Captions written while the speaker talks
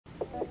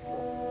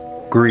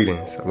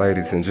Greetings,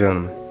 ladies and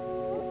gentlemen.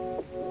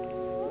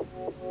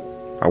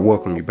 I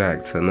welcome you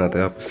back to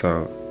another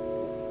episode.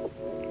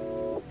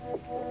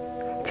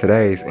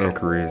 Today's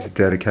inquiry is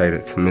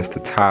dedicated to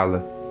Mr.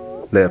 Tyler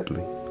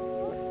Lepley.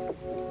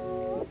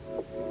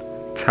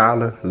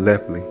 Tyler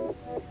Lepley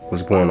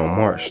was born on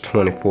March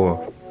 24,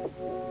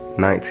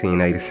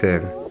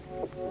 1987.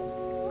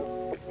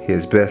 He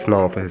is best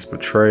known for his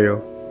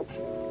portrayal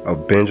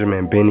of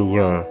Benjamin Benny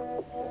Young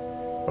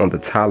on the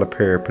Tyler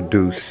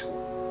Perry-produced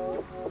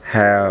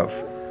Have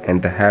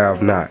and the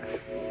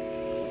Have-Nots,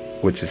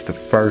 which is the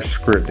first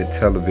scripted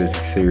television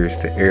series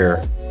to air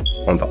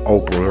on the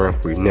Oprah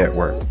Winfrey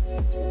Network.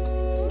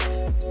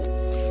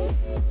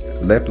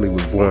 Lepley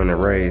was born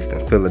and raised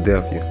in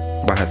Philadelphia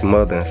by his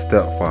mother and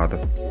stepfather,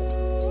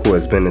 who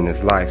has been in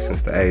his life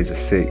since the age of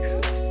 6.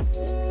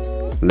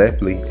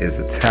 Lepley is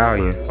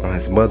Italian on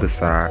his mother's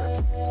side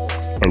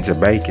and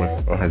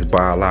Jamaican on his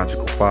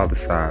biological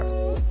father's side.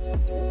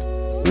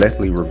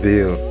 Lepley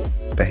revealed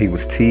that he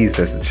was teased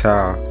as a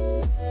child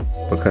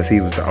because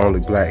he was the only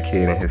black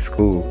kid in his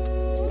school.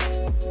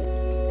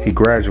 He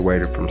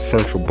graduated from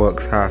Central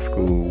Bucks High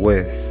School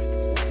West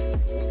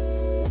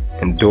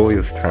in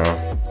Doylestown.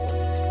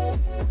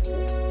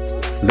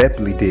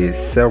 Lepley did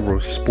several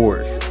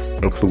sports,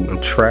 including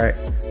track,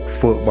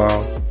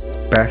 football,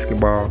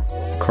 basketball,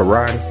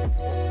 karate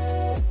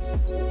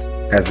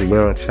as a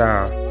young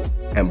child,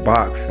 and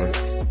boxing,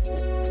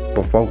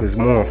 but focused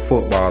more on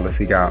football as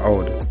he got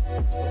older.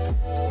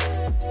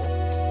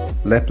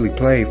 Lepley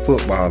played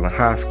football in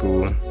high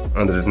school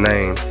under the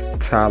name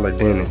Tyler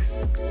Dennis.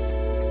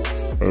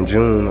 In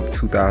June of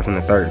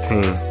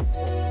 2013,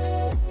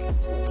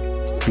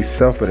 he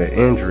suffered an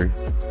injury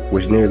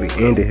which nearly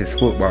ended his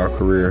football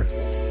career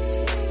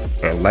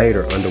and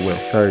later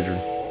underwent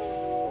surgery.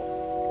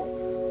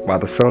 By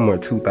the summer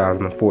of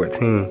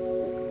 2014,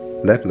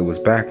 Lepley was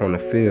back on the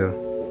field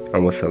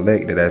and was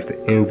selected as the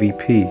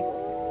MVP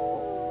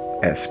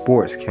at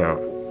Sports Camp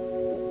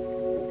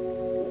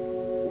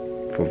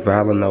for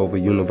Villanova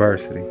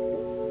University.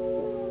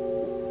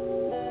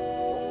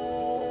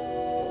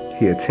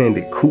 He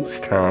attended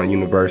Kutztown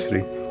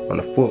University on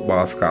a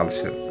football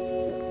scholarship.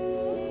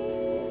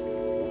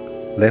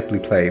 Lepley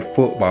played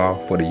football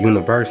for the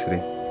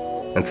university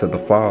until the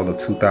fall of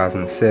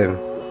 2007,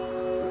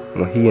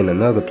 when he and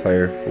another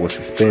player were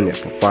suspended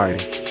for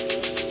fighting.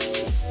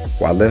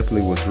 While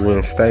Lepley was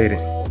reinstated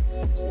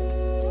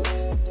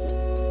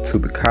to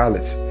the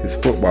college, his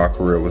football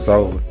career was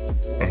over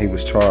and he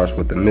was charged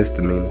with a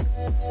misdemeanor.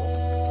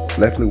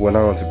 Lepley went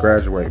on to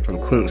graduate from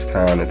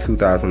Kutztown in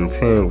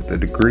 2010 with a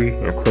degree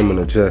in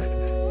criminal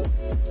justice.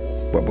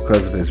 But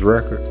because of his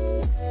record,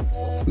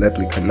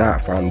 Lepley could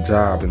not find a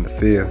job in the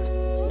field.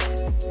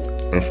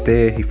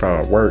 Instead, he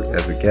found work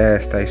as a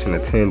gas station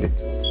attendant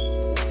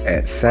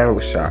at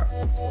Sandwich Shop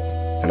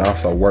and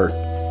also worked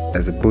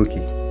as a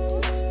bookie.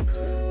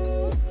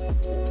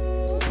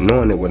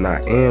 Knowing it would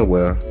not end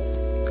well,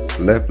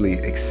 Lepley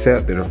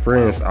accepted a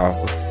friend's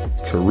offer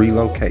to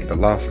relocate to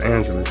Los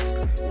Angeles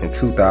in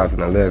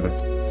 2011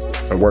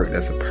 and worked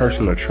as a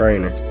personal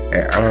trainer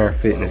at Iron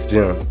Fitness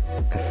Gym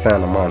in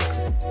Santa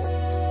Monica.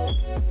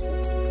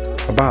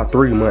 About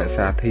 3 months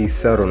after he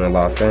settled in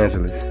Los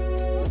Angeles,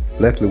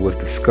 Lepley was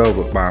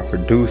discovered by a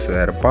producer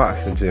at a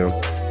boxing gym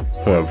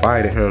who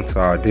invited him to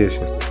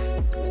audition.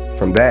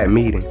 From that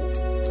meeting,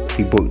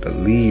 he booked a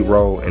lead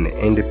role in the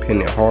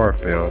independent horror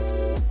film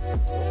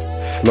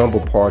Slumber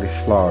Party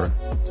Slaughter.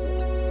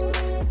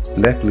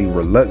 Lepley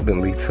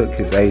reluctantly took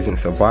his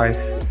agent's advice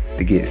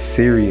to get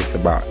serious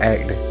about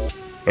acting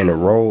and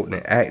enrolled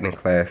in acting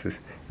classes,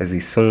 as he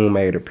soon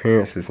made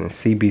appearances in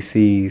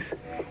CBC's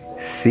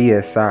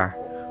CSI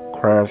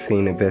Crime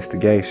Scene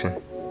Investigation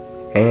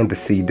and the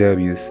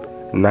CW's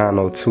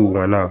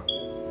 90210.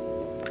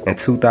 In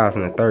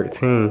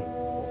 2013,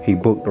 he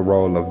booked the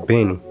role of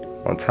Benny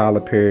on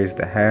Tyler Perry's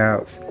The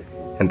Haves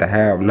and the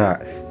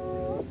Have-Nots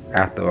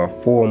after a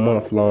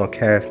 4-month-long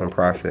casting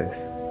process.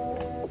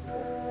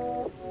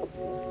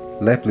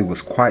 Lepley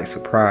was quite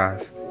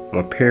surprised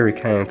when Perry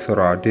came to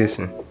the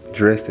audition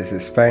dressed as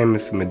his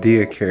famous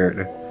Madea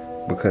character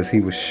because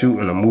he was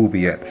shooting a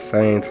movie at the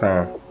same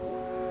time.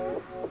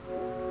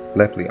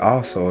 Lepley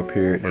also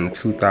appeared in the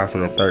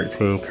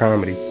 2013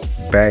 comedy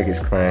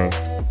Baggage Claim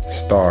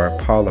starring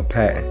Paula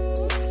Patton.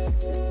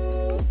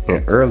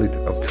 In early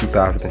of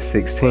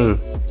 2016,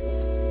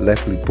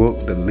 Lepley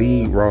booked the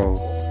lead role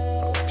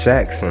of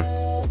Jackson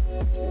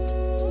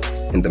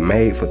in the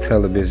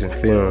made-for-television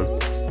film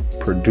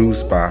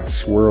produced by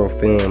Swirl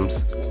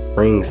Films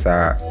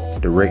Ringside,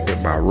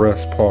 directed by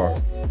Russ Parr.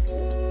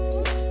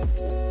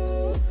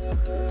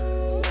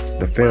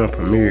 The film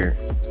premiered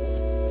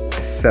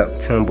in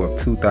September of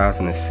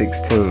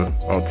 2016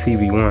 on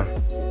TV One.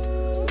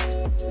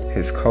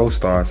 His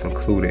co-stars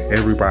included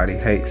Everybody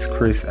Hates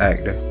Chris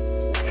actor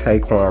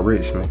Taquan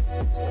Richmond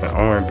and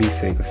R&B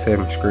singer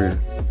Sevyn Streeter.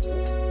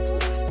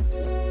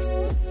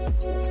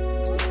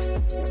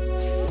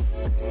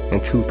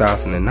 In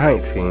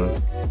 2019,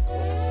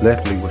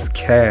 Lepley was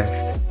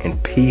cast in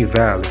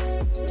P-Valley.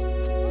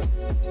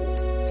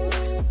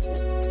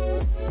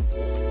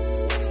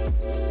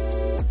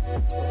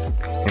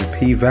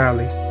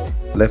 P-Valley,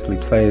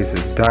 Lepley plays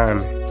as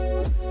Diamond,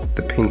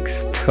 the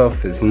Pink's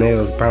tough as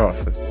nails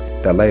bouncer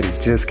that ladies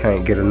just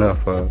can't get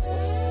enough of.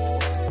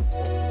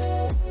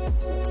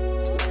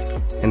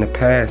 In the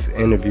past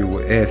interview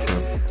with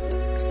Essence,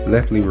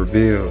 Lepley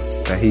revealed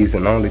that he's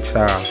an only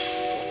child,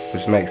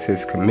 which makes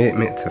his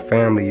commitment to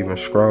family even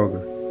stronger.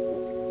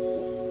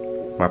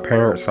 My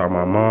parents are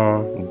my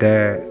mom,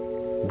 dad,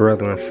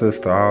 brother, and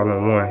sister all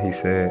in one, he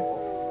said.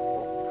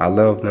 I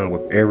love them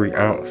with every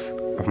ounce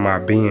of my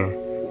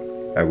being.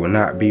 I would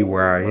not be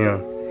where I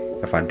am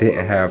if I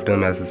didn't have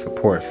them as a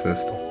support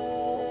system.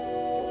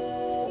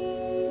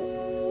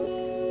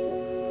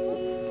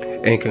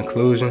 In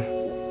conclusion,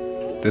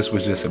 this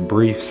was just a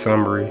brief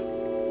summary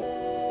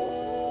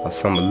of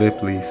some of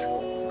Lepley's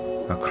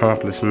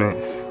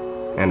accomplishments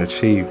and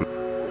achievements.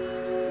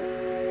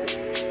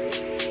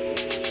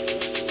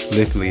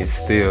 Lepley is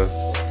still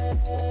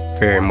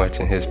very much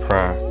in his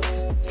prime.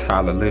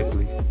 Tyler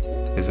Lepley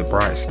is a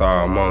bright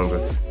star among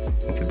us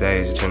in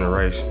today's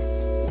generation.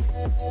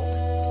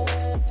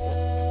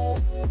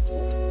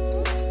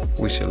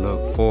 We should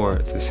look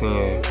forward to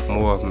seeing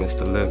more of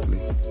Mr. Lepley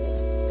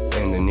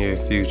in the near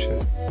future.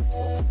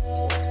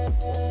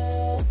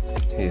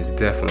 He is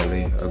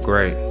definitely a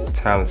great,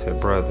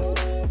 talented brother.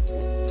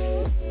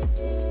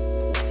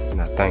 And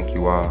I thank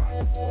you all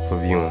for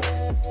viewing.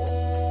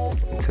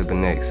 Until the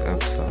next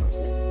episode.